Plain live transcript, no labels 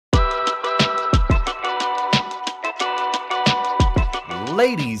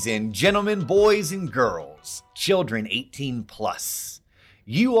Ladies and gentlemen, boys and girls, children 18 plus,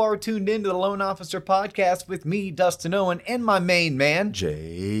 you are tuned into the Loan Officer Podcast with me, Dustin Owen, and my main man,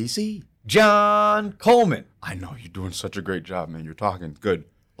 JC. John Coleman. I know you're doing such a great job, man. You're talking good.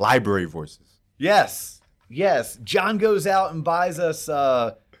 Library voices. Yes. John goes out and buys us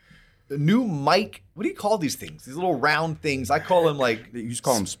a new mic. What do you call these things? These little round things. I call them like... You just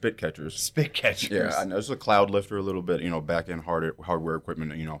call them spit catchers. Spit catchers. Yeah, I know. It's a cloud lifter a little bit, back-end hardware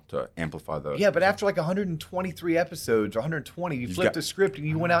equipment, to amplify the... Yeah, but after like 123 episodes or 120, you flipped the script and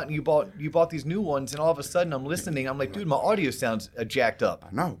you went out and you bought these new ones, and all of a sudden I'm listening. I'm like, dude, my audio sounds jacked up.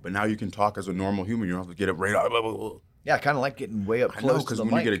 I know, but now you can talk as a normal human. You don't have to get it right out. Yeah, I kind of like getting way up close to the mic. Because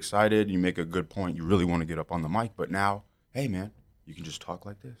when you get excited, you make a good point, you really want to get up on the mic. But now, hey, man, you can just talk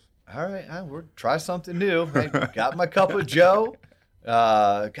like this. All right, we'll try something new. I got my cup of Joe.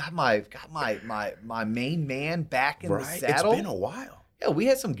 Got my main man back in the saddle. It's been a while. Yeah, we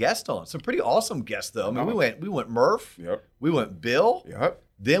had some guests on. Some pretty awesome guests though. I mean, we went Murph. Yep. We went Bill. Yep.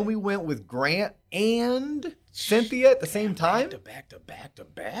 Then we went with Grant and Cynthia at the same time. Back to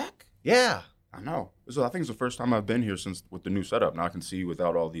back. Yeah. I know. So I think it's the first time I've been here since with the new setup. Now I can see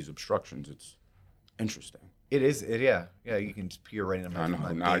without all these obstructions. It's interesting. It is. Yeah. You can just peer right in. I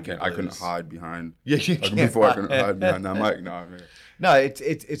know. Now I can't. I couldn't hide behind. Yeah, you can't. Before I couldn't hide behind that mic. No, man. No,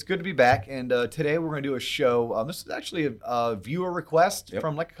 it's good to be back. And today we're going to do a show. This is actually a viewer request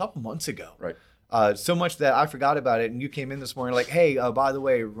from like a couple months ago. Right. So much that I forgot about it, and you came in this morning like, hey, by the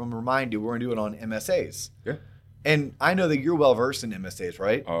way, I'm going to remind you, we're going to do it on MSAs. Yeah. And I know that you're well versed in MSAs,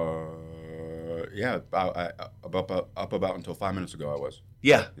 right? Yeah. Up about until 5 minutes ago, I was.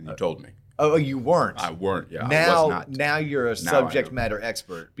 Yeah. And you told me. Oh, you weren't. I weren't. Yeah. Now, I was not. Now you're a subject matter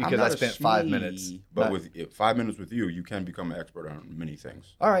expert because I spent 5 minutes. But with 5 minutes with you, you can become an expert on many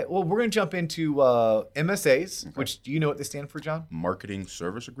things. All right. Well, we're going to jump into MSAs, which do you know what they stand for, John? Marketing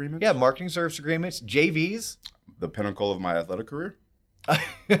Service Agreements. Yeah, Marketing Service Agreements. JVs. The pinnacle of my athletic career.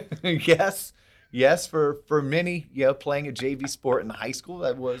 Yes, for many, playing a JV sport in high school,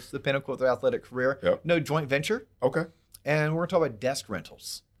 that was the pinnacle of their athletic career. Yep. No joint venture. Okay. And we're going to talk about desk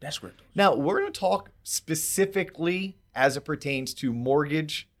rentals. Desk rentals. Now, we're going to talk specifically as it pertains to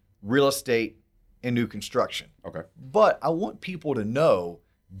mortgage, real estate, and new construction. Okay. But I want people to know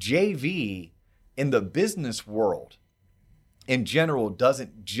JV in the business world in general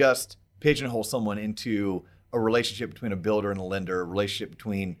doesn't just pigeonhole someone into a relationship between a builder and a lender, a relationship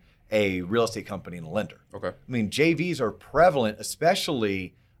between a real estate company and a lender. Okay. I mean, JVs are prevalent,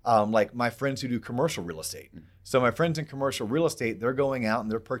 especially like my friends who do commercial real estate. So my friends in commercial real estate, they're going out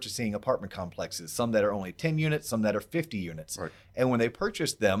and they're purchasing apartment complexes, some that are only 10 units, some that are 50 units. Right. And when they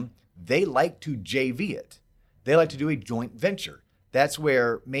purchase them, they like to JV it. They like to do a joint venture. That's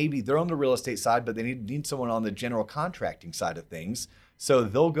where maybe they're on the real estate side, but they need someone on the general contracting side of things. So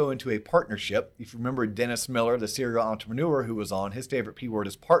they'll go into a partnership. If you remember Dennis Miller, the serial entrepreneur who was on, his favorite P word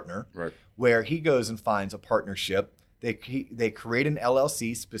is partner, right, where he goes and finds a partnership. They create an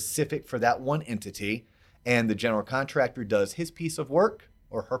LLC specific for that one entity, and the general contractor does his piece of work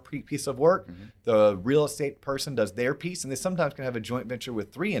or her piece of work. Mm-hmm. The real estate person does their piece, and they sometimes can have a joint venture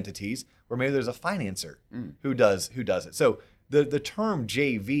with 3 entities, where maybe there's a financer who does it. So the term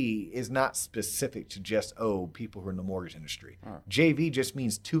JV is not specific to just, people who are in the mortgage industry. JV just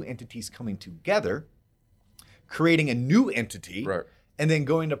means 2 entities coming together, creating a new entity, right, and then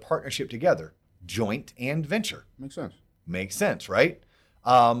going to partnership together, joint and venture. Makes sense, right?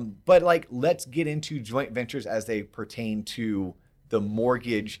 But let's get into joint ventures as they pertain to the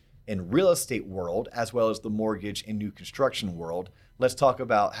mortgage and real estate world, as well as the mortgage and new construction world. Let's talk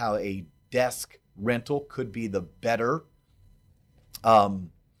about how a desk rental could be the better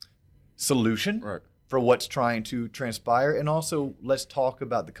solution for what's trying to transpire. And also let's talk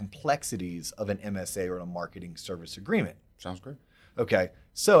about the complexities of an MSA or a marketing service agreement. Sounds great. Okay.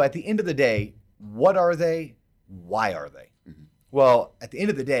 So at the end of the day, what are they? Why are they? Mm-hmm. Well, at the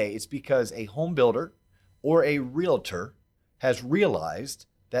end of the day, it's because a home builder or a realtor has realized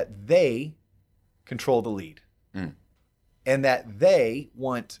that they control the lead and that they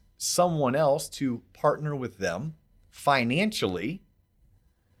want someone else to partner with them financially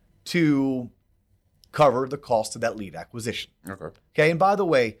to cover the cost of that lead acquisition. Okay. And by the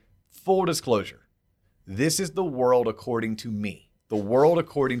way, full disclosure, this is the world according to me, the world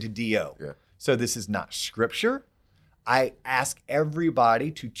according to DO. Yeah. So this is not scripture. I ask everybody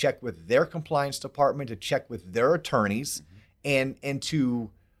to check with their compliance department, to check with their attorneys, and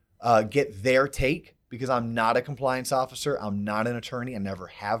to get their take, because I'm not a compliance officer. I'm not an attorney. I never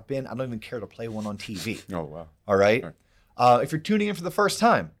have been. I don't even care to play one on TV. Oh, wow. All right. If you're tuning in for the first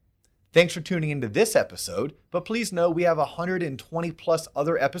time, Thanks for tuning into this episode, but please know we have 120 plus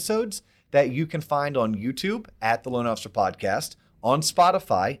other episodes that you can find on YouTube at the Loan Officer Podcast, on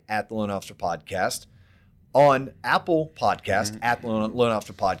Spotify at the Loan Officer Podcast, on Apple Podcast at the Loan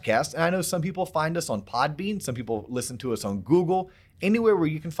Officer Podcast. And I know some people find us on Podbean, some people listen to us on Google. Anywhere where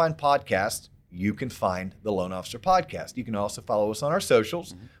you can find podcasts, you can find the Loan Officer Podcast. You can also follow us on our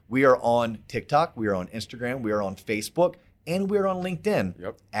socials. We are on TikTok, we are on Instagram, we are on Facebook, and we're on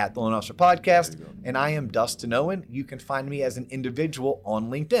LinkedIn at the Loan Officer Podcast. And I am Dustin Owen. You can find me as an individual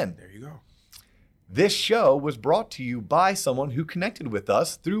on LinkedIn. There you go. This show was brought to you by someone who connected with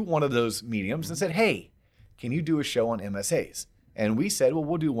us through one of those mediums and said, hey, can you do a show on MSAs? And we said, well,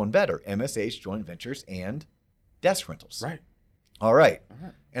 we'll do one better, MSAs, joint ventures, and desk rentals. Right. All right.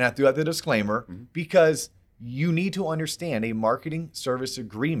 And I threw out the disclaimer because you need to understand a marketing service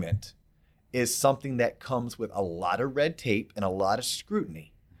agreement is something that comes with a lot of red tape and a lot of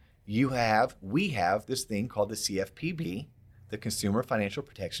scrutiny. We have this thing called the CFPB, the Consumer Financial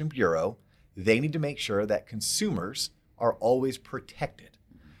Protection Bureau. They need to make sure that consumers are always protected.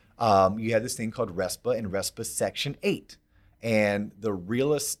 You have this thing called RESPA and RESPA Section 8. And the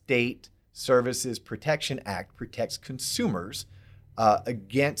Real Estate Services Protection Act protects consumers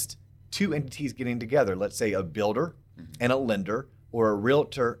against two entities getting together. Let's say a builder and a lender, or a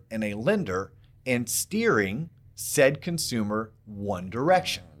realtor and a lender, and steering said consumer one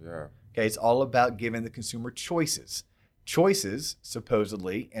direction. Okay, it's all about giving the consumer choices. Choices,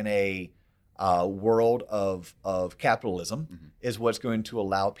 supposedly, in a world of capitalism, is what's going to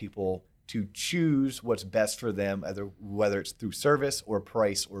allow people to choose what's best for them, whether it's through service or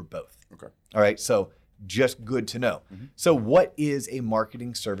price or both. Okay. All right, so just good to know. So what is a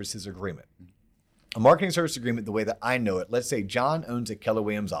marketing services agreement? A marketing service agreement, the way that I know it, let's say John owns a Keller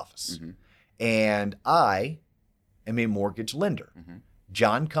Williams office and I am a mortgage lender.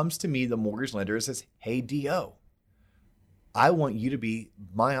 John comes to me, the mortgage lender, and says, hey, DO, I want you to be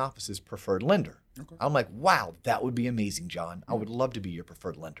my office's preferred lender. I'm like, wow, that would be amazing, John. I would love to be your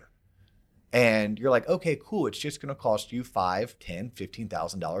preferred lender. And you're like, okay, cool. It's just going to cost you $5,000, $10,000,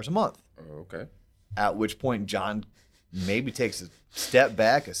 $15,000 a month. Okay. At which point John maybe takes a step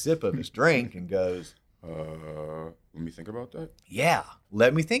back, a sip of his drink, and goes, let me think about that. Yeah,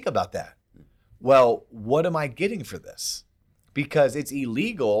 let me think about that. Well, what am I getting for this? Because it's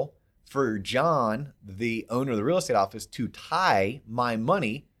illegal for John, the owner of the real estate office, to tie my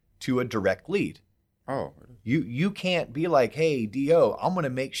money to a direct lead. Oh. You can't be like, hey, DO, I'm going to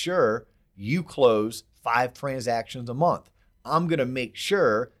make sure you close 5 transactions a month. I'm going to make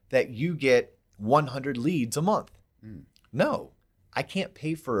sure that you get 100 leads a month. No, I can't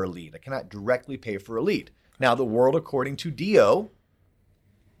pay for a lead. I cannot directly pay for a lead. Now, the world, according to DO,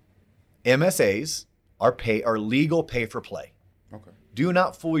 MSAs are legal pay for play. Okay. Do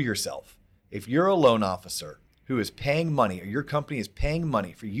not fool yourself. If you're a loan officer who is paying money, or your company is paying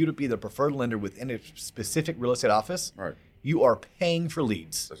money for you to be the preferred lender within a specific real estate office, you are paying for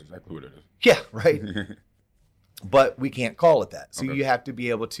leads. That's exactly what it is. Yeah, right. But we can't call it that. So you have to be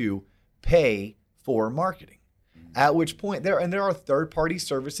able to pay for marketing. At which point there are third-party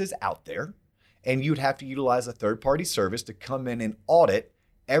services out there, and you'd have to utilize a third-party service to come in and audit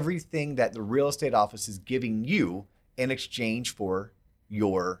everything that the real estate office is giving you in exchange for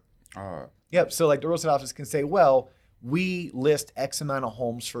your. So like the real estate office can say, well, we list X amount of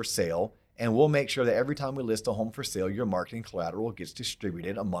homes for sale, and we'll make sure that every time we list a home for sale, your marketing collateral gets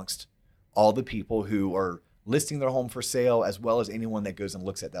distributed amongst all the people who are listing their home for sale, as well as anyone that goes and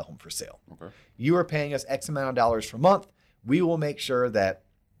looks at that home for sale. You are paying us X amount of dollars per month. We will make sure that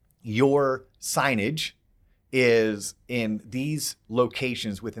your signage is in these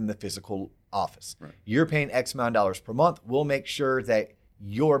locations within the physical office. You're paying X amount of dollars per month. We'll make sure that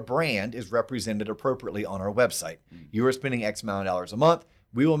your brand is represented appropriately on our website. You are spending X amount of dollars a month.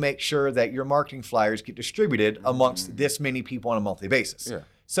 We will make sure that your marketing flyers get distributed amongst this many people on a monthly basis.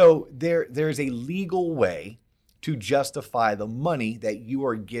 So there's a legal way to justify the money that you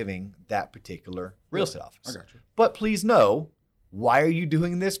are giving that particular real estate office. I got you. But please know, why are you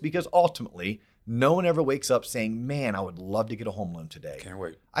doing this? Because ultimately, no one ever wakes up saying, man, I would love to get a home loan today. Can't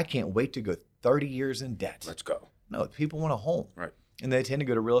wait. I can't wait to go 30 years in debt. Let's go. No, people want a home. Right. And they tend to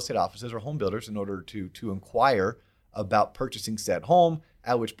go to real estate offices or home builders in order to inquire about purchasing said home,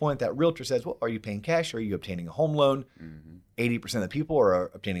 at which point that realtor says, well, are you paying cash or are you obtaining a home loan? 80% of the people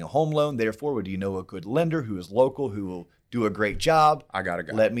are obtaining a home loan. Therefore, do you know a good lender who is local, who will do a great job? I got a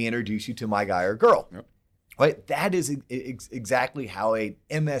guy. Let me introduce you to my guy or girl. Right? That is exactly how a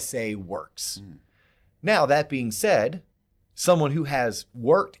MSA works. Now, that being said, someone who has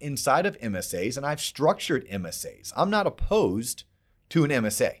worked inside of MSAs, and I've structured MSAs, I'm not opposed to an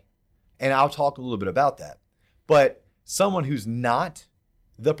MSA. And I'll talk a little bit about that. But someone who's not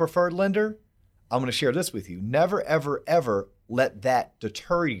the preferred lender, I'm going to share this with you. Never, ever, ever let that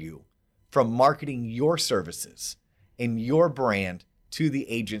deter you from marketing your services and your brand to the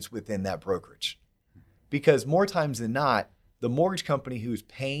agents within that brokerage. Because more times than not, the mortgage company who's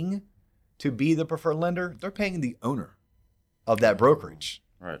paying to be the preferred lender, they're paying the owner of that brokerage.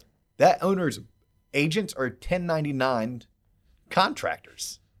 Right. That owner's agents are 1099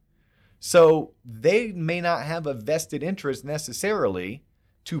 contractors. So they may not have a vested interest necessarily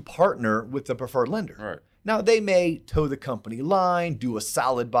to partner with the preferred lender. Right. Now, they may toe the company line, do a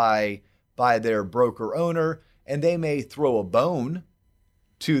solid by their broker owner, and they may throw a bone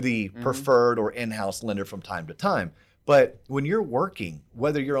to the preferred or in-house lender from time to time. But when you're working,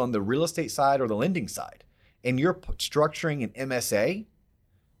 whether you're on the real estate side or the lending side, and you're structuring an MSA,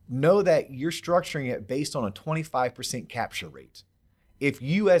 know that you're structuring it based on a 25% capture rate. If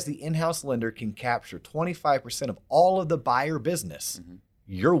you as the in-house lender can capture 25% of all of the buyer business,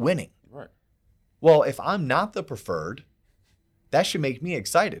 you're winning. Right. Well, if I'm not the preferred, that should make me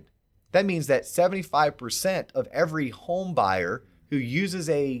excited. That means that 75% of every home buyer who uses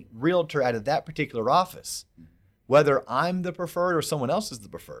a realtor out of that particular office, whether I'm the preferred or someone else is the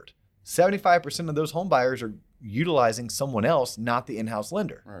preferred, 75% of those home buyers are utilizing someone else, not the in-house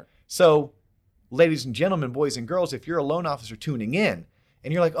lender. Right. So, ladies and gentlemen, boys and girls, if you're a loan officer tuning in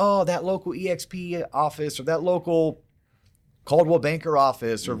and you're like, oh, that local EXP office or that local Caldwell Banker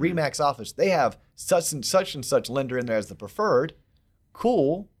office or Remax office, they have such and such lender in there as the preferred,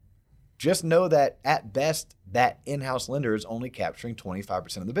 cool. Just know that at best, that in-house lender is only capturing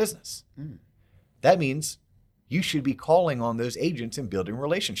 25% of the business. That means you should be calling on those agents and building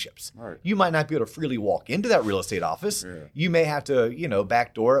relationships. Right. You might not be able to freely walk into that real estate office. Yeah. You may have to,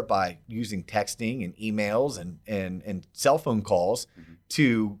 backdoor it by using texting and emails and cell phone calls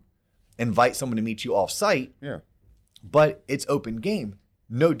to invite someone to meet you off site. Yeah. But it's open game.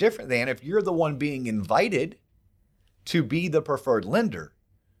 No different than if you're the one being invited to be the preferred lender.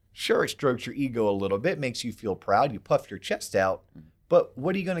 Sure, it strokes your ego a little bit, makes you feel proud, you puff your chest out, but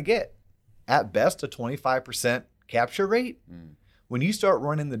what are you going to get? At best, a 25% capture rate. When you start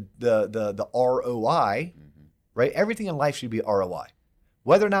running the ROI, right? Everything in life should be ROI.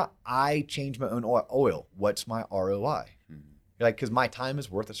 Whether or not I change my own oil, what's my ROI? You're like, because my time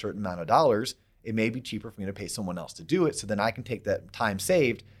is worth a certain amount of dollars, it may be cheaper for me to pay someone else to do it, so then I can take that time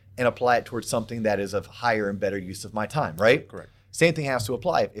saved and apply it towards something that is of higher and better use of my time, right? Correct. Same thing has to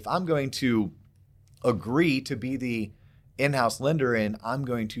apply. If I'm going to agree to be the in-house lender and I'm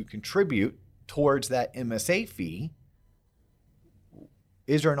going to contribute towards that MSA fee,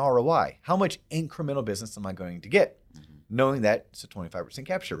 is there an ROI? How much incremental business am I going to get? Knowing that it's a 25%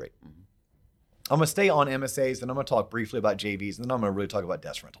 capture rate. I'm going to stay on MSAs, and I'm going to talk briefly about JVs, and then I'm going to really talk about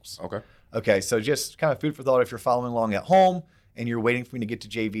desk rentals. Okay, so just kind of food for thought if you're following along at home and you're waiting for me to get to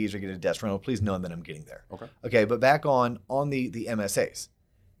JVs or get a desk rental, please know that I'm getting there. Okay, but back on the MSAs.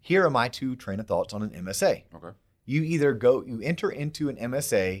 Here are my two train of thoughts on an MSA. You either you enter into an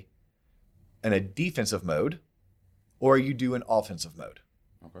MSA in a defensive mode or you do an offensive mode.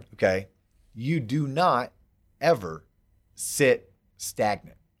 Okay? You do not ever sit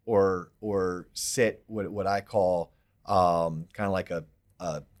stagnant or sit what I call kind of like a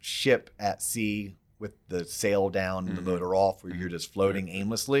ship at sea with the sail down and the motor off, where you're just floating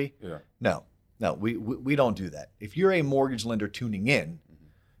aimlessly. No, we don't do that. If you're a mortgage lender tuning in,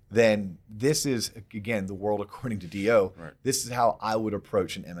 then this is, again, the world according to DO. This is how I would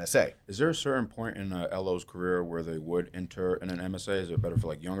approach an MSA. Is there a certain point in a LO's career where they would enter in an MSA? Is it better for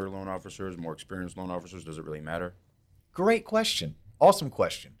like younger loan officers, more experienced loan officers? Does it really matter? Great question. Awesome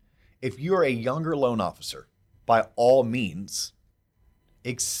question. If you're a younger loan officer, by all means,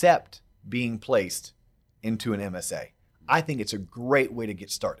 accept being placed into an MSA. I think it's a great way to get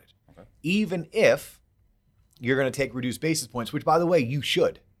started. Even if you're going to take reduced basis points, which, by the way, you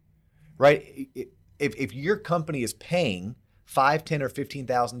should, right? If your company is paying $5,000, $10,000, or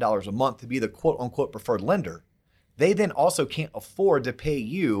 $15,000 a month to be the quote-unquote preferred lender, they then also can't afford to pay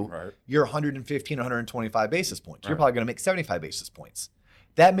you your 115, 125 basis points. You're probably going to make 75 basis points.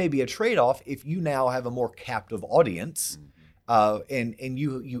 That may be a trade-off if you now have a more captive audience, and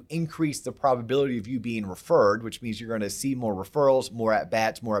you increase the probability of you being referred, which means you're going to see more referrals, more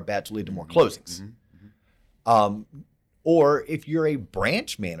at-bats will lead to more closings. Or if you're a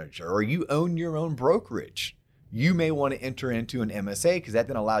branch manager or you own your own brokerage, you may want to enter into an MSA because that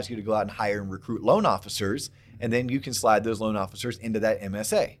then allows you to go out and hire and recruit loan officers, and then you can slide those loan officers into that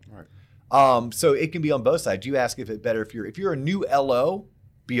MSA. So it can be on both sides. You ask if it's better if you're a new LO,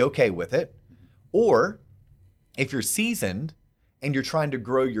 be okay with it. Or if you're seasoned and you're trying to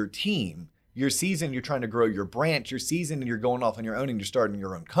grow your team, you're seasoned, you're trying to grow your branch, you're seasoned and you're going off on your own and you're starting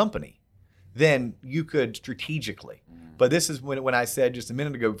your own company, then you could strategically. But this is when I said just a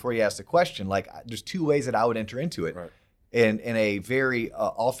minute ago before you asked the question, like there's two ways that I would enter into it. Right. In a very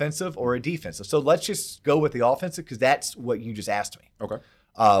offensive or a defensive. So let's just go with the offensive because that's what you just asked me. Okay.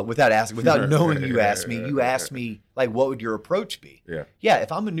 Without knowing you asked me, like, what would your approach be? Yeah. Yeah, if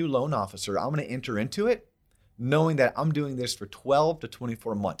I'm a new loan officer, I'm going to enter into it knowing that I'm doing this for 12 to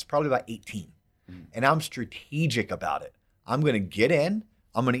 24 months, probably about 18. And I'm strategic about it. I'm going to get in.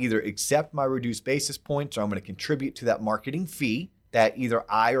 I'm going to either accept my reduced basis points or I'm going to contribute to that marketing fee that either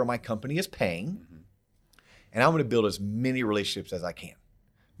I or my company is paying. And I'm going to build as many relationships as I can,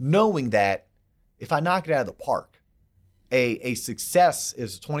 knowing that if I knock it out of the park, a success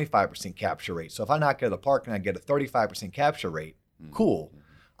is a 25% capture rate. So if I knock it out of the park and I get a 35% capture rate, cool.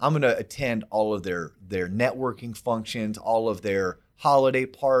 I'm going to attend all of their networking functions, all of their holiday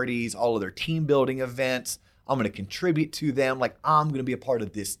parties, all of their team building events. I'm going to contribute to them. Like, I'm going to be a part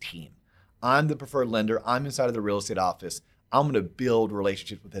of this team. I'm the preferred lender. I'm inside of the real estate office. I'm going to build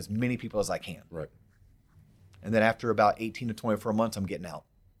relationships with as many people as I can. Right. And then after about 18 to 24 months, I'm getting out.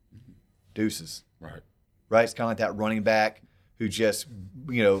 Deuces. Right. Right? It's kind of like that running back who just,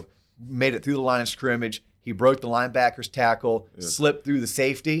 made it through the line of scrimmage. He broke the linebacker's tackle, slipped through the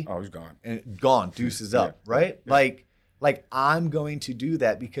safety. Oh, he's gone. And gone. Deuces up. Right? Yeah. Like I'm going to do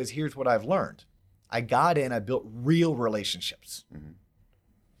that because here's what I've learned. I got in, I built real relationships.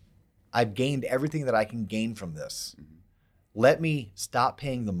 I've gained everything that I can gain from this. Let me stop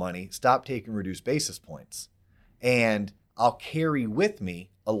paying the money, stop taking reduced basis points. And I'll carry with me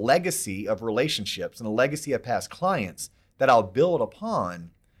a legacy of relationships and a legacy of past clients that I'll build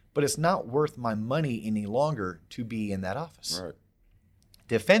upon, but it's not worth my money any longer to be in that office. Right.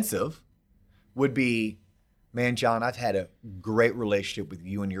 Defensive would be, man, John, I've had a great relationship with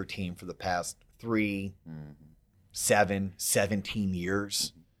you and your team for the past 3, 7, 17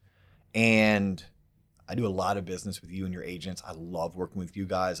 years. And I do a lot of business with you and your agents. I love working with you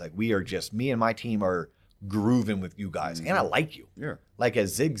guys. Like, we are just, me and my team are grooving with you guys. And I like you. Yeah. Like,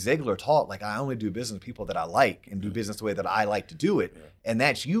 as Zig Ziglar taught, like, I only do business with people that I like and do business the way that I like to do it. Yeah. And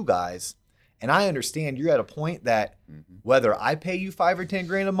that's you guys. And I understand you're at a point that whether I pay you $5 or $10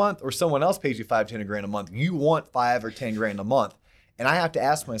 grand a month or someone else pays you $5, 10 grand a month, you want $5 or 10 grand a month. And I have to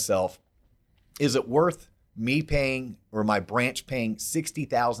ask myself, is it worth me paying or my branch paying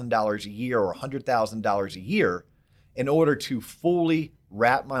 $60,000 a year or $100,000 a year in order to fully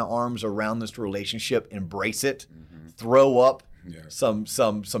wrap my arms around this relationship, embrace it, throw up some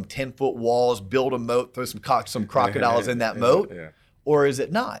 10-foot walls, build a moat, throw some crocodiles in that moat? Or is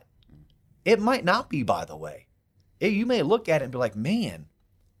it not? It might not be, by the way. You may look at it and be like, man,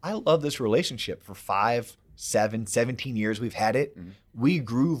 I love this relationship for 5, 7, 17 years we've had it. We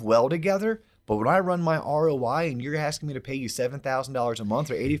groove well together. But when I run my ROI and you're asking me to pay you $7,000 a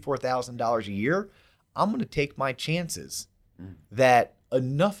month or $84,000 a year, I'm going to take my chances that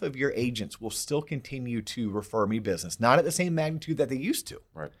enough of your agents will still continue to refer me business. Not at the same magnitude that they used to,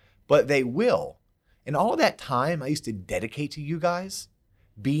 but they will. And all of that time I used to dedicate to you guys,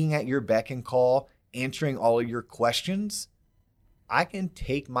 being at your beck and call, answering all of your questions, I can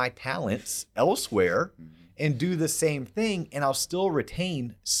take my talents elsewhere and do the same thing, and I'll still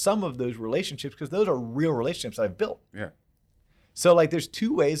retain some of those relationships because those are real relationships I've built. Yeah. So like there's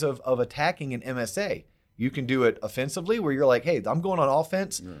two ways of attacking an MSA. You can do it offensively where you're like, hey, I'm going on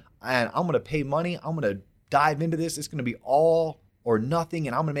offense and I'm going to pay money. I'm going to dive into this. It's going to be all or nothing,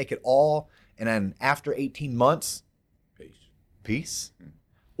 and I'm going to make it all. And then after 18 months, peace.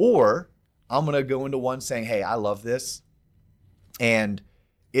 Or I'm going to go into one saying, hey, I love this, and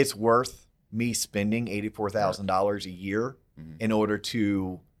it's worth me spending $84,000 a year in order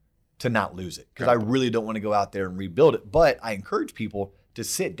to not lose it, because I really don't want to go out there and rebuild it. But I encourage people to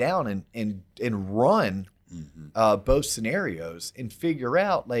sit down and run both scenarios and figure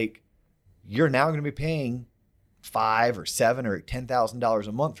out, like, you're now going to be paying $5,000 or $7,000 or $10,000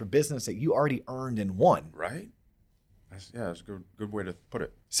 a month for business that you already earned and won. Right. That's a good way to put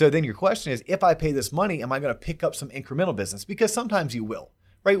it. So then your question is, if I pay this money, am I going to pick up some incremental business? Because sometimes you will,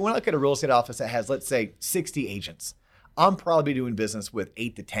 right? When I look at a real estate office that has, let's say, 60 agents, I'm probably doing business with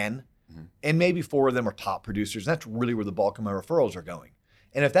 8 to 10, and maybe 4 of them are top producers. And that's really where the bulk of my referrals are going.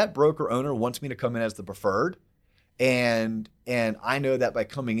 And if that broker owner wants me to come in as the preferred, and I know that by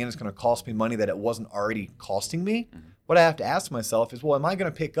coming in, it's going to cost me money that it wasn't already costing me, what I have to ask myself is, well, am I going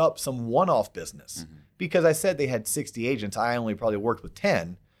to pick up some one-off business? Because I said they had 60 agents. I only probably worked with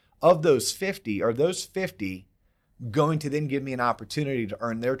 10. Of those 50, are those 50 going to then give me an opportunity to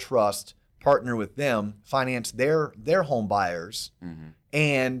earn their trust, partner with them, finance their home buyers,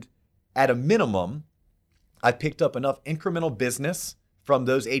 and at a minimum, I picked up enough incremental business from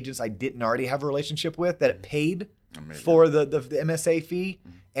those agents I didn't already have a relationship with that it paid for the MSA fee,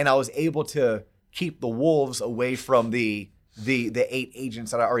 and I was able to keep the wolves away from the 8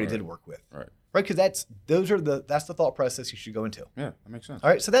 agents that I already did work with. Right, because that's the thought process you should go into. Yeah, that makes sense. All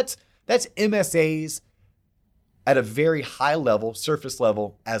right, so that's MSAs at a very high level, surface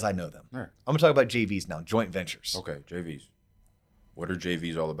level, as I know them. Right. I'm gonna talk about JVs now, joint ventures. Okay, JVs. What are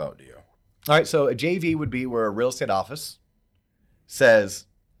JVs all about, Dio? All right, so a JV would be where a real estate office says,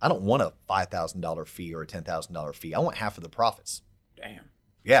 I don't want a $5,000 fee or a $10,000 fee. I want half of the profits. Damn.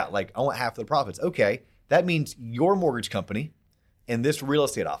 Yeah, like I want half of the profits. Okay, that means your mortgage company and this real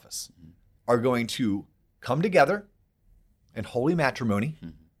estate office are going to come together in holy matrimony.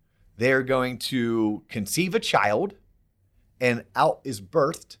 They're going to conceive a child, and out is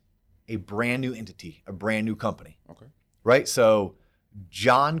birthed a brand new entity, a brand new company. Okay. Right? So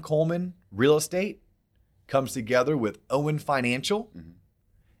John Coleman Real Estate comes together with Owen Financial,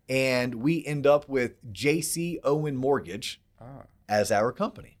 and we end up with JC Owen Mortgage as our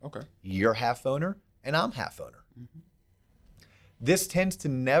company. Okay. You're half owner, and I'm half owner. This tends to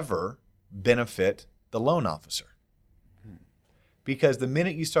never benefit the loan officer. Because the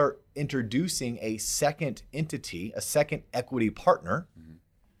minute you start introducing a second entity, a second equity partner,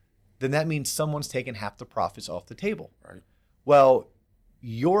 then that means someone's taking half the profits off the table. Right. Well,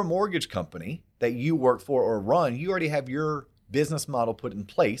 your mortgage company that you work for or run, you already have your business model put in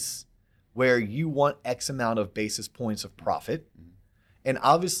place where you want X amount of basis points of profit. And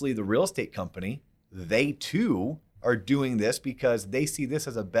obviously the real estate company, they too are doing this because they see this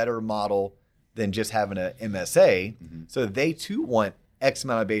as a better model than just having an MSA. So they too want X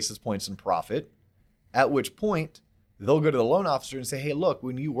amount of basis points in profit, at which point they'll go to the loan officer and say, hey, look,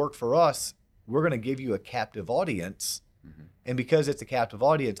 when you work for us, we're going to give you a captive audience. And because it's a captive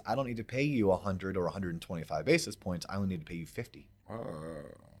audience, I don't need to pay you 100 or 125 basis points. I only need to pay you 50.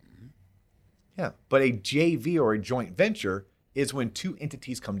 Yeah. But a JV or a joint venture is when two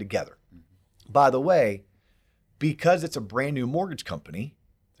entities come together. By the way, because it's a brand new mortgage company,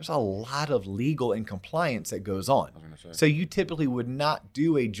 there's a lot of legal and compliance that goes on. So you typically would not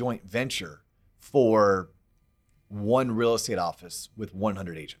do a joint venture for one real estate office with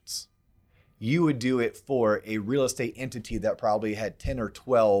 100 agents. You would do it for a real estate entity that probably had 10 or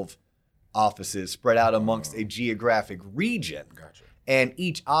 12 offices spread out amongst a geographic region. Gotcha. And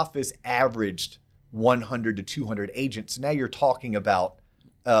each office averaged 100 to 200 agents. Now you're talking about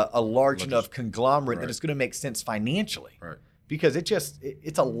a large enough conglomerate that it's going to make sense financially. Right. Because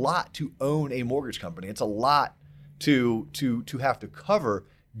it's a lot to own a mortgage company. It's a lot to have to cover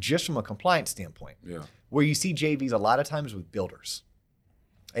just from a compliance standpoint. Yeah. Where you see JVs a lot of times with builders.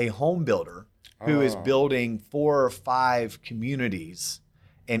 A home builder who is building 4 or 5 communities,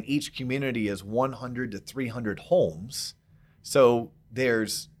 and each community is 100 to 300 homes. So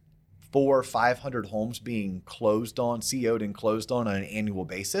there's 400 or 500 homes being CO'd and closed on an annual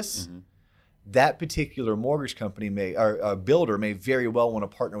basis. That particular mortgage company or a builder may very well want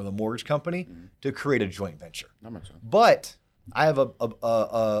to partner with a mortgage company to create a joint venture. That makes sense. But I have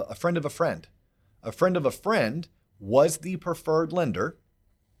a friend of a friend. A friend of a friend was the preferred lender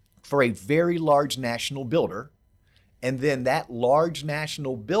for a very large national builder. And then that large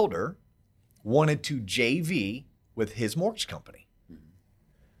national builder wanted to JV with his mortgage company.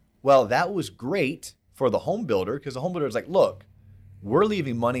 Well, that was great for the home builder because the home builder is like, look, we're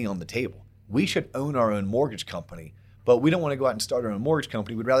leaving money on the table. We should own our own mortgage company, but we don't want to go out and start our own mortgage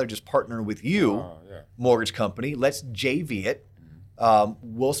company. We'd rather just partner with you, mortgage company. Let's JV it.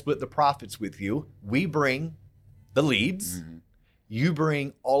 We'll split the profits with you. We bring the leads. You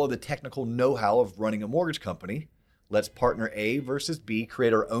bring all of the technical know-how of running a mortgage company. Let's partner A versus B,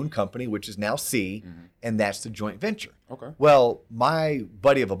 create our own company, which is now C, and that's the joint venture. Okay. Well, my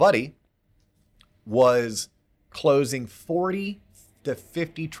buddy of a buddy was closing 40 to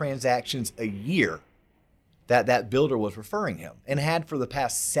 50 transactions a year that builder was referring him and had for the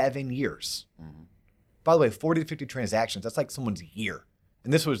past 7 years. By the way, 40 to 50 transactions, that's like someone's year.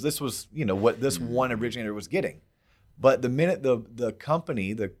 And this was what this one originator was getting. But the minute the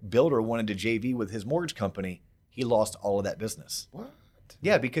company, the builder wanted to JV with his mortgage company, he lost all of that business. What?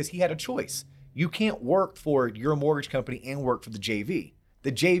 Yeah, because he had a choice. You can't work for your mortgage company and work for the JV.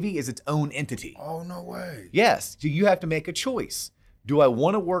 The JV is its own entity. Oh, no way. Yes. So you have to make a choice. Do I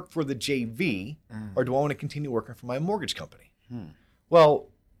want to work for the JV or do I want to continue working for my mortgage company? Well,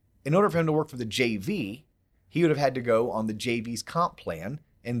 in order for him to work for the JV, he would have had to go on the JV's comp plan,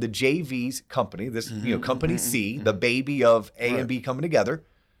 and the JV's company, this company C, the baby of A and B coming together,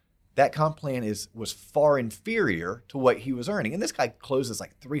 that comp plan was far inferior to what he was earning. And this guy closes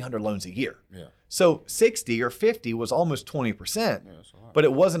like 300 loans a year. Yeah. So 60 or 50 was almost 20%, That's a lot. but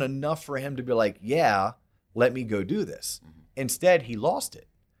it wasn't enough for him to be like, yeah, let me go do this. Instead, he lost it.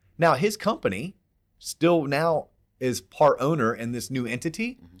 Now, his company still now is part owner in this new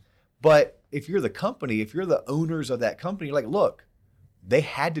entity. But if you're the company, if you're the owners of that company, you're like, look, they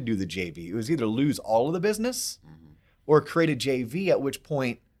had to do the JV. It was either lose all of the business or create a JV, at which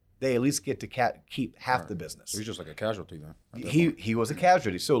point they at least get to keep half the business. So he's just like a casualty then. He was a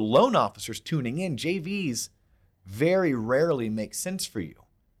casualty. So loan officers tuning in, JVs very rarely make sense for you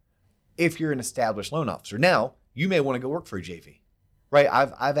if you're an established loan officer. Now, you may want to go work for a JV, right?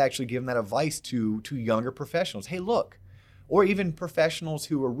 I've actually given that advice to younger professionals. Hey, look, or even professionals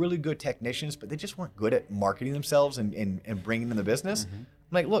who are really good technicians, but they just weren't good at marketing themselves and bringing in the business. I'm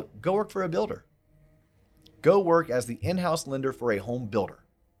like, look, go work for a builder. Go work as the in-house lender for a home builder.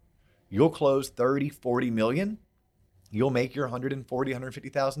 You'll close 30, 40 million. You'll make your $140,000,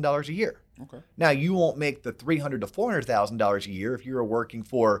 $150,000 a year. Okay. Now, you won't make the $300,000 to $400,000 a year if you're working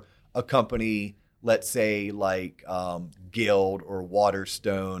for a company, let's say like Guild or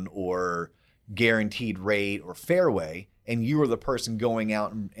Waterstone or Guaranteed Rate or Fairway, and you are the person going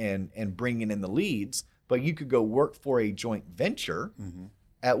out and bringing in the leads, but you could go work for a joint venture,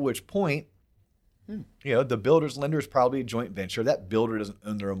 at which point, the builder's lender is probably a joint venture. That builder doesn't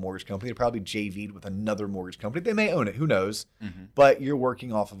own their own mortgage company. They're probably JV'd with another mortgage company. They may own it, who knows? But you're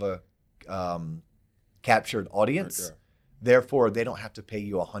working off of a captured audience. Right. Therefore, they don't have to pay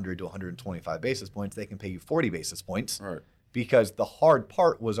you 100 to 125 basis points. They can pay you 40 basis points. Right. Because the hard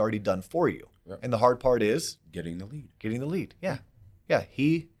part was already done for you. Yep. And the hard part is Getting the lead. Yeah. Yeah.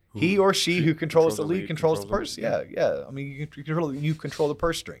 He or she who controls the lead controls the purse. Yeah. I mean, you control the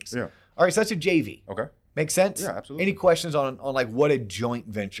purse strings. Yeah. All right. So that's a JV. Okay. Makes sense? Yeah, absolutely. Any questions on like what a joint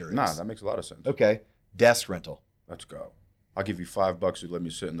venture is? Nah, that makes a lot of sense. Okay. Desk rental. Let's go. I'll give you $5 to let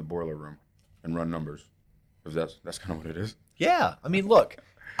me sit in the boiler room and run numbers. If that's kind of what it is. Yeah. I mean, look,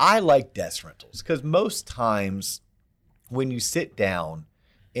 I like desk rentals because most times when you sit down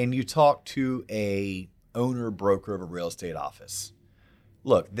and you talk to a owner broker of a real estate office,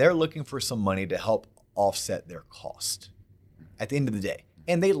 look, they're looking for some money to help offset their cost at the end of the day.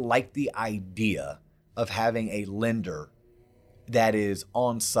 And they like the idea of having a lender that is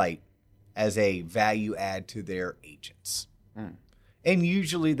on site as a value add to their agents. And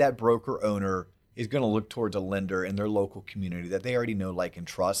usually that broker owner is going to look towards a lender in their local community that they already know, like, and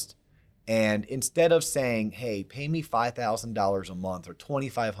trust. And instead of saying, hey, pay me $5,000 a month or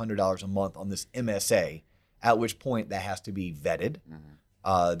 $2,500 a month on this MSA, at which point that has to be vetted,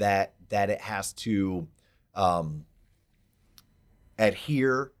 that it has to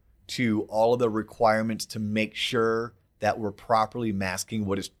adhere to all of the requirements to make sure that we're properly masking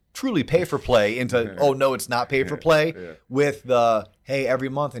what is truly pay for play into, oh, no, it's not pay for play, with the, hey, every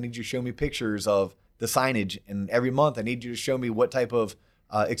month I need you to show me pictures of the signage, and every month I need you to show me what type of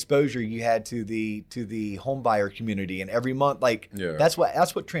exposure you had to the home buyer community, and every month, that's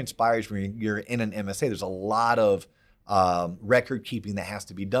what transpires when you're in an MSA. There's a lot of record keeping that has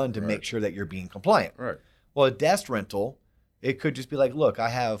to be done to make sure that you're being compliant. Right. Well, a desk rental, it could just be like, look, I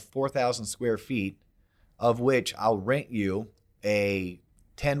have 4,000 square feet, of which I'll rent you a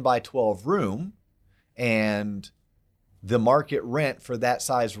 10 by 12 room, and the market rent for that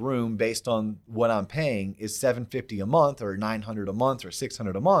size room based on what I'm paying is $750 a month or $900 a month or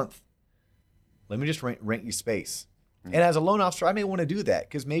 $600 a month. Let me just rent you space. And as a loan officer, I may want to do that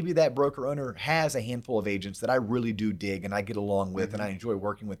because maybe that broker owner has a handful of agents that I really do dig and I get along with and I enjoy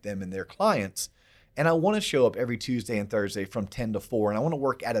working with them and their clients. And I want to show up every Tuesday and Thursday from 10 to 4, and I want to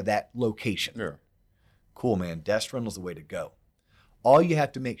work out of that location. Yeah. Cool, man. Desk rental's the way to go. All you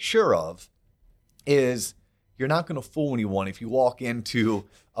have to make sure of is you're not going to fool anyone if you walk into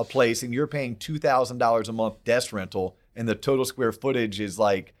a place and you're paying $2,000 a month desk rental and the total square footage is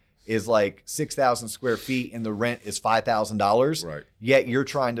like 6,000 square feet and the rent is $5,000. Right. Yet you're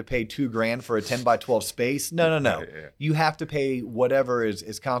trying to pay $2,000 for a 10 by 12 space. No. Yeah. You have to pay whatever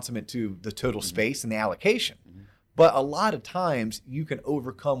is consummate to the total space and the allocation. But a lot of times you can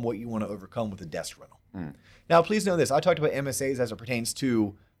overcome what you want to overcome with a desk rental. Now, please know this. I talked about MSAs as it pertains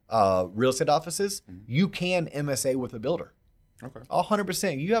to real estate offices. You can MSA with a builder. Okay.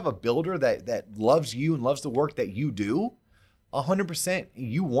 100%. You have a builder that loves you and loves the work that you do. 100%.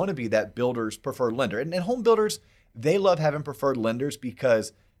 You want to be that builder's preferred lender. And home builders, they love having preferred lenders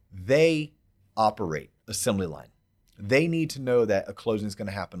because they operate assembly line. They need to know that a closing is going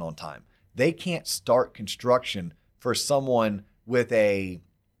to happen on time. They can't start construction for someone with a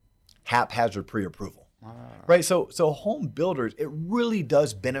haphazard pre-approval. right? So home builders, it really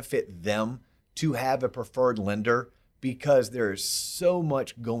does benefit them to have a preferred lender because there's so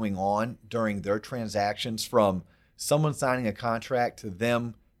much going on during their transactions, from someone signing a contract to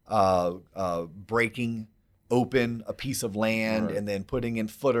them breaking open a piece of land and then putting in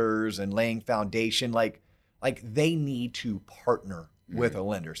footers and laying foundation. Like they need to partner with a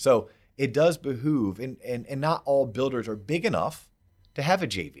lender. So it does behoove, and not all builders are big enough to have a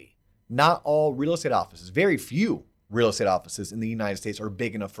JV. Not all real estate offices, very few real estate offices in the United States are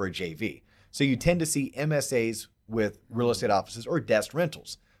big enough for a JV. So you tend to see MSAs with real estate offices or desk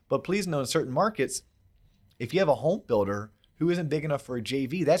rentals. But please know, in certain markets, if you have a home builder who isn't big enough for a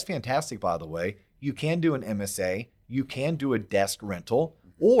JV, that's fantastic, by the way. You can do an MSA, you can do a desk rental,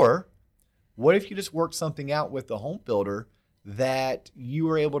 or what if you just worked something out with the home builder that you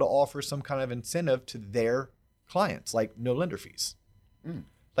were able to offer some kind of incentive to their clients, like no lender fees?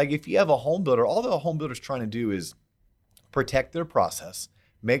 Like if you have a home builder, all the home builder's trying to do is protect their process,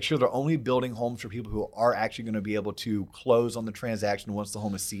 make sure they're only building homes for people who are actually going to be able to close on the transaction once the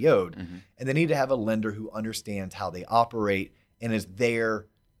home is CO'd. And they need to have a lender who understands how they operate and is there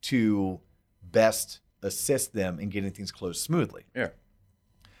to best assist them in getting things closed smoothly. Yeah.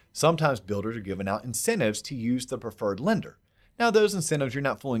 Sometimes builders are giving out incentives to use the preferred lender. Now, those incentives, you're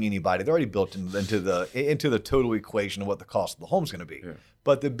not fooling anybody. They're already built into the total equation of what the cost of the home is going to be. Yeah.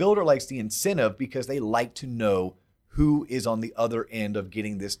 But the builder likes the incentive because they like to know who is on the other end of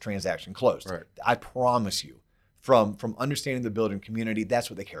getting this transaction closed. Right. I promise you, from understanding the building community, that's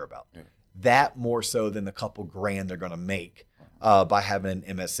what they care about. Yeah. That more so than the couple grand they're going to make by having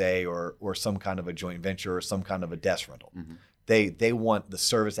an MSA or some kind of a joint venture or some kind of a desk rental. They want the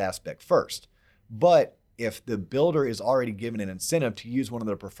service aspect first. But if the builder is already given an incentive to use one of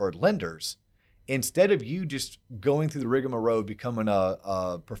their preferred lenders, instead of you just going through the rigmarole, becoming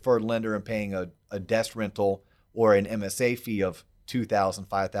a preferred lender and paying a desk rental or an MSA fee of $2,000,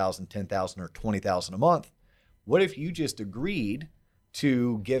 $5,000, $10,000, or $20,000 a month, what if you just agreed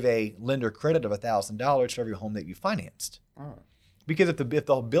to give a lender credit of $1,000 for every home that you financed? Because if the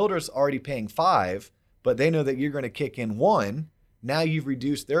builder's already paying $5,000, but they know that you're going to kick in $1,000, now you've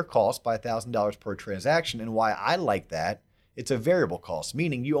reduced their cost by $1,000 per transaction. And why I like that, it's a variable cost,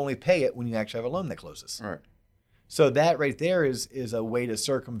 meaning you only pay it when you actually have a loan that closes. Right. So that right there is a way to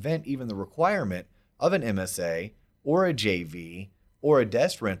circumvent even the requirement of an MSA or a JV or a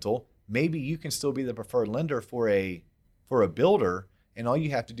desk rental. Maybe you can still be the preferred lender for a builder, and all you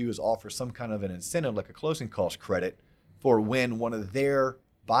have to do is offer some kind of an incentive, like a closing cost credit, for when one of their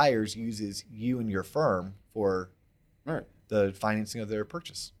buyers uses you and your firm for the financing of their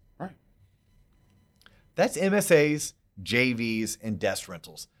purchase. Right. That's MSAs, JVs, and desk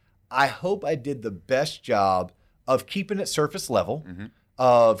rentals. I hope I did the best job of keeping it surface level,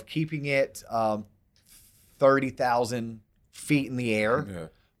 of keeping it 30,000 feet in the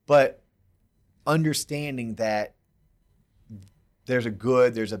air, but understanding that there's a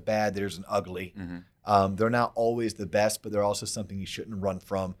good, there's a bad, there's an ugly. They're not always the best, but they're also something you shouldn't run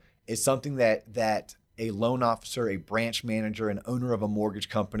from. It's something that a loan officer, a branch manager, an owner of a mortgage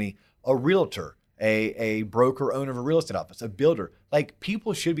company, a realtor, a broker, owner of a real estate office, a builder, like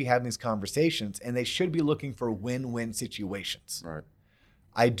people should be having these conversations, and they should be looking for win-win situations. Right.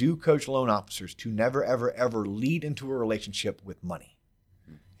 I do coach loan officers to never, ever, ever lead into a relationship with money.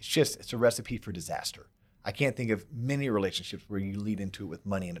 It's a recipe for disaster. I can't think of many relationships where you lead into it with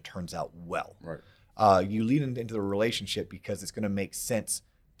money and it turns out well. Right. You lead into the relationship because it's going to make sense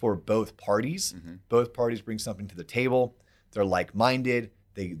for both parties. Both parties bring something to the table. They're like-minded.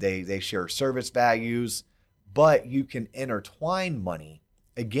 They share service values. But you can intertwine money,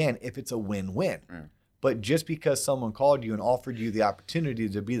 again, if it's a win-win. But just because someone called you and offered you the opportunity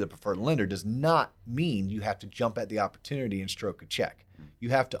to be the preferred lender does not mean you have to jump at the opportunity and stroke a check.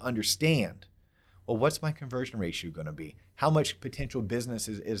 You have to understand, well, what's my conversion ratio going to be? How much potential business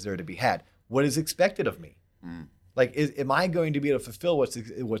is there to be had? What is expected of me? Like, am I going to be able to fulfill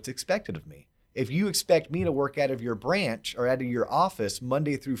what's expected of me? If you expect me to work out of your branch or out of your office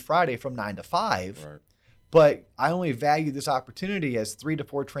Monday through Friday from 9 to 5, right, but I only value this opportunity as 3 to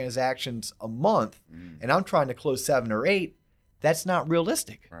 4 transactions a month, and I'm trying to close 7 or 8, that's not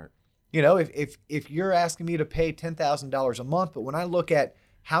realistic. Right. You know, if you're asking me to pay $10,000 a month, but when I look at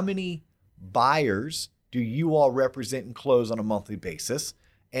how many buyers do you all represent and close on a monthly basis,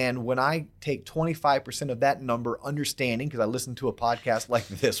 and when I take 25% of that number, understanding, because I listened to a podcast like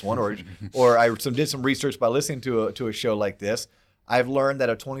this one, or I did some research by listening to a show like this, I've learned that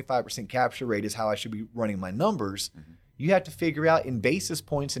a 25% capture rate is how I should be running my numbers. You have to figure out in basis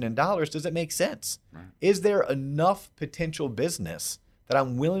points and in dollars, does it make sense? Right. Is there enough potential business that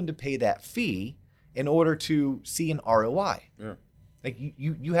I'm willing to pay that fee? in order to see an ROI. Yeah. Like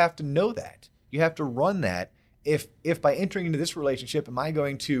you have to know that. You have to run that. If by entering into this relationship, am I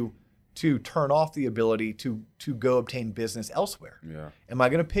going to turn off the ability to go obtain business elsewhere? Yeah. Am I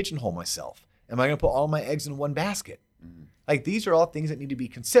going to pigeonhole myself? Am I going to put all my eggs in one basket? Mm-hmm. Like these are all things that need to be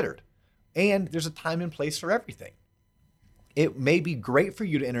considered. And there's a time and place for everything. It may be great for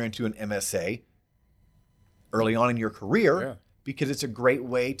you to enter into an MSA early on in your career because it's a great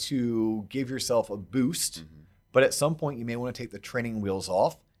way to give yourself a boost. Mm-hmm. But at some point, you may want to take the training wheels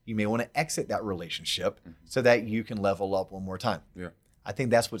off. You may want to exit that relationship so that you can level up one more time. Yeah. I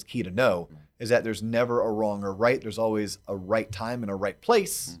think that's what's key to know is that there's never a wrong or right. There's always a right time and a right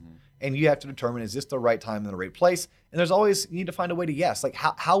place. Mm-hmm. And you have to determine, is this the right time and the right place? And there's always, you need to find a way to yes. Like,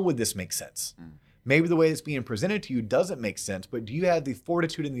 how would this make sense? Mm. Maybe the way it's being presented to you doesn't make sense, but do you have the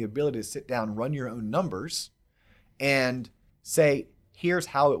fortitude and the ability to sit down, run your own numbers, and say, here's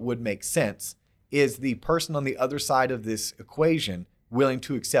how it would make sense? Is the person on the other side of this equation willing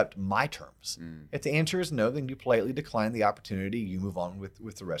to accept my terms? Mm. If the answer is no, then you politely decline the opportunity. You move on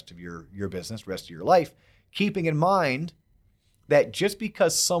with the rest of your business, rest of your life, keeping in mind that just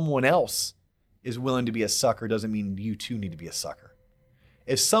because someone else is willing to be a sucker doesn't mean you too need to be a sucker.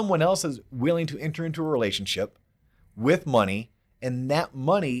 If someone else is willing to enter into a relationship with money, and that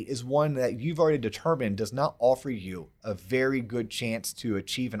money is one that you've already determined does not offer you a very good chance to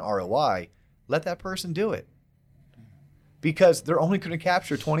achieve an ROI, let that person do it. Because they're only going to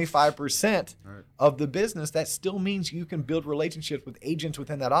capture 25% of the business. That still means you can build relationships with agents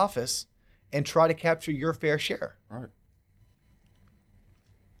within that office and try to capture your fair share. Right.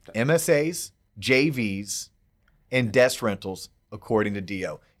 MSAs, JVs, and desk rentals, according to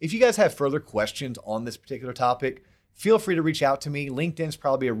Dio. If you guys have further questions on this particular topic, feel free to reach out to me. LinkedIn is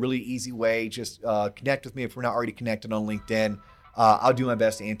probably a really easy way. Just connect with me if we're not already connected on LinkedIn. I'll do my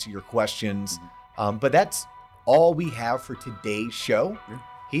best to answer your questions. But that's all we have for today's show. Yeah.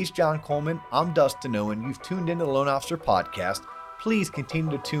 He's John Coleman. I'm Dustin Owen. You've tuned into the Loan Officer Podcast. Please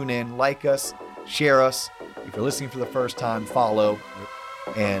continue to tune in, like us, share us. If you're listening for the first time, follow.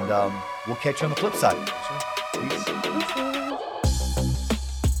 And we'll catch you on the flip side. Peace.